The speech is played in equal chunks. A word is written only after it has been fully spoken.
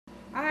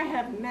I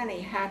have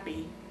many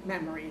happy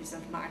memories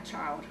of my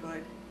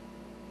childhood.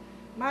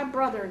 My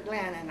brother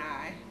Glenn and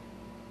I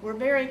were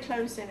very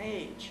close in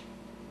age,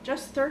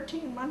 just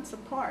 13 months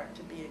apart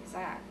to be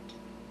exact.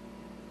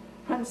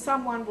 When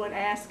someone would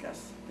ask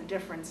us the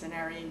difference in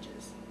our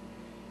ages,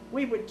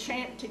 we would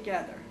chant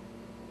together,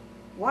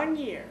 1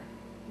 year,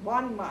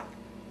 1 month,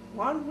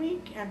 1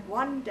 week, and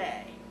 1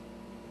 day.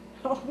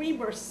 Oh, we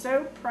were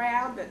so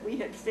proud that we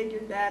had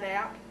figured that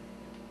out.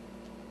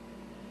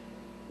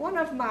 One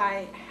of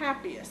my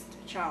happiest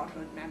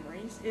childhood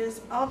memories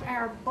is of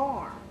our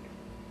barn.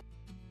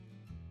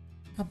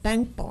 A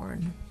bank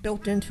barn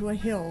built into a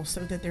hill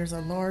so that there's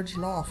a large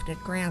loft at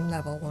ground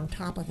level on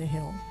top of the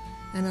hill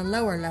and a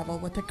lower level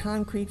with a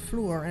concrete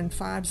floor and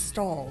 5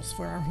 stalls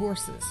for our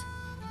horses.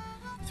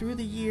 Through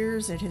the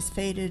years, it has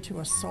faded to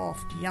a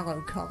soft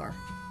yellow color.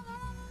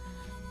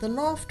 The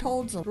loft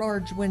holds a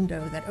large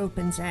window that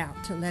opens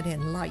out to let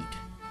in light.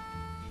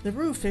 The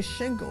roof is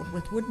shingled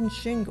with wooden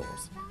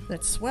shingles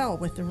that swell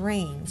with the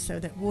rain so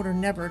that water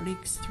never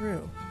leaks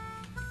through.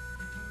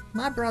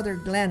 My brother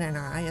Glenn and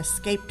I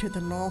escape to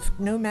the loft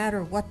no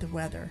matter what the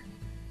weather.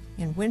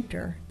 In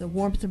winter, the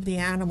warmth of the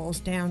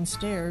animals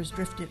downstairs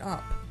drifted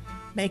up,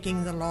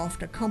 making the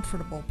loft a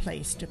comfortable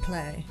place to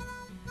play.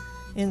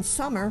 In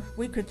summer,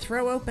 we could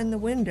throw open the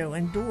window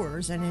and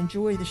doors and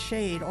enjoy the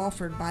shade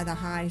offered by the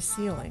high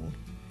ceiling.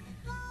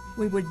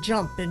 We would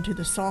jump into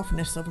the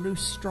softness of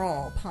loose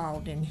straw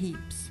piled in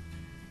heaps.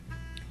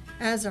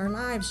 As our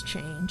lives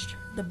changed,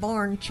 the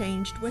barn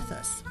changed with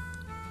us.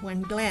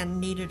 When Glenn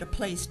needed a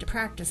place to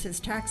practice his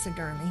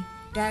taxidermy,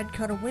 Dad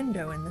cut a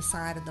window in the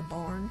side of the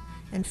barn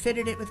and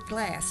fitted it with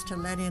glass to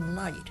let in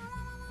light.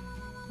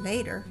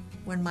 Later,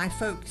 when my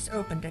folks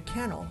opened a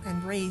kennel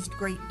and raised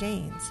Great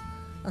Danes,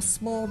 a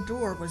small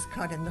door was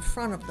cut in the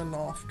front of the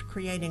loft,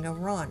 creating a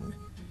run,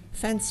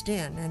 fenced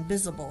in and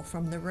visible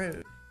from the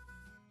road.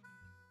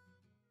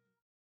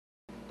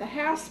 The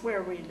house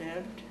where we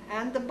lived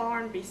and the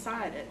barn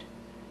beside it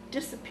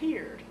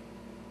disappeared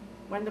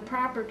when the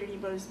property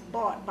was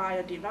bought by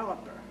a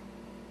developer.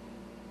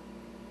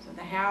 So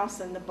the house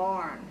and the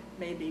barn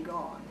may be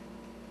gone,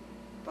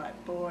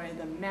 but boy,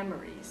 the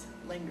memories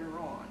linger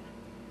on.